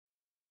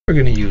We're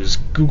going to use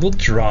Google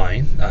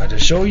Drawing to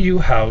show you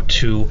how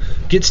to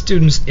get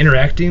students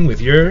interacting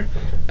with your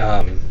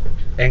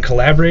and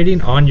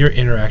collaborating on your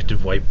interactive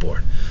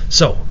whiteboard.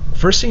 So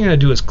first thing you're going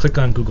to do is click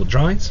on Google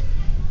Drawings,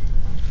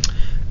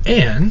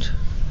 and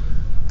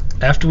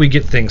after we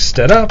get things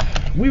set up,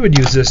 we would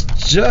use this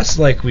just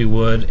like we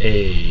would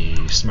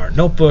a smart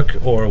notebook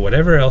or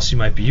whatever else you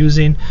might be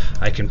using.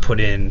 I can put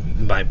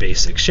in my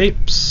basic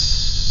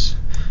shapes.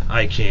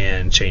 I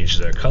can change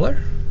their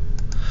color.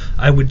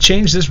 I would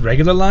change this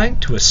regular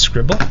line to a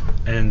scribble,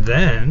 and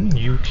then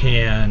you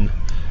can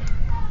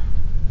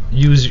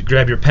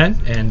grab your pen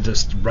and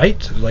just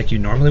write like you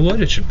normally would.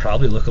 It should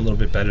probably look a little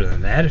bit better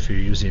than that if you're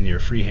using your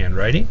freehand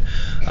writing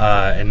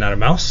and not a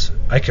mouse.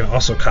 I can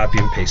also copy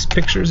and paste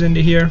pictures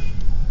into here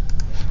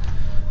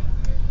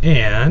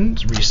and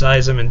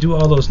resize them and do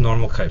all those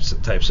normal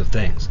types of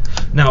things.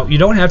 Now, you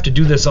don't have to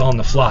do this all on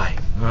the fly.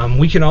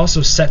 We can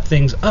also set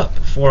things up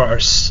for our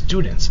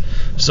students.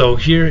 So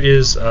here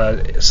is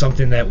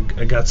something that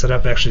I got set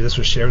up. Actually, this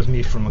was shared with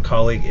me from a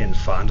colleague in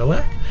Fond du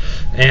Lac.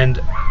 And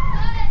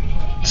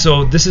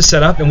so this is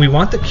set up, and we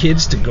want the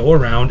kids to go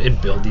around and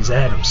build these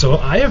atoms. So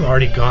I have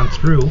already gone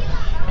through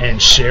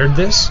and shared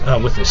this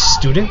with a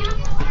student.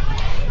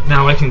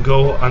 Now I can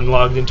go, I'm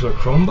logged into a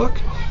Chromebook.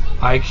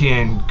 I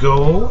can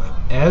go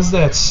as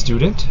that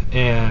student,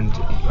 and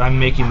I'm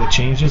making the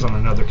changes on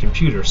another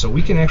computer, so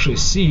we can actually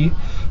see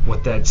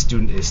what that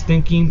student is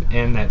thinking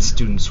and that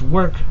student's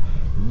work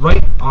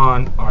right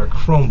on our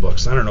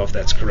Chromebooks. I don't know if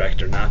that's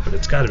correct or not, but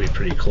it's got to be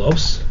pretty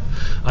close.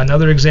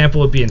 Another example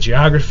would be in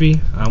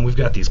geography. We've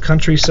got these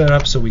countries set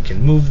up so we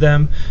can move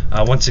them.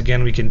 Once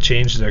again, we can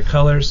change their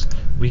colors.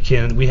 We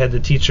had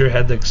the teacher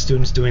had the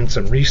students doing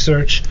some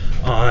research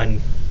on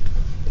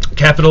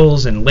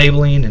capitals and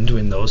labeling and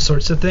doing those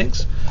sorts of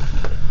things.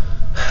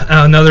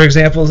 Another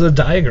example is a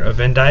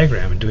Venn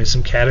diagram and doing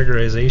some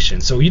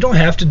categorization. So you don't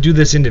have to do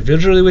this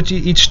individually with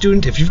each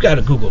student. If you've got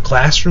a Google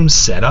Classroom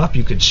set up,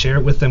 you could share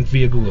it with them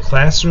via Google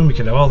Classroom. You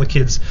could have all the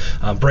kids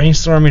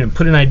brainstorming and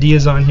putting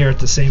ideas on here at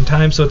the same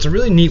time. So it's a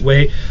really neat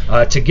way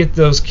to get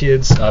those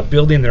kids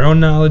building their own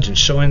knowledge and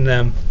showing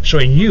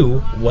you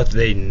what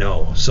they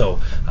know. So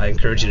I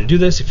encourage you to do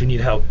this. If you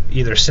need help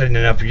either setting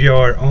up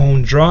your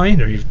own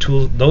drawing or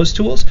those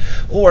tools,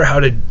 or how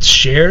to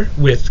share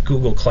with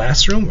Google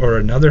Classroom or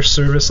another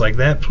service like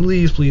that,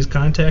 please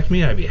contact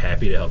me. I'd be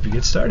happy to help you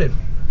get started.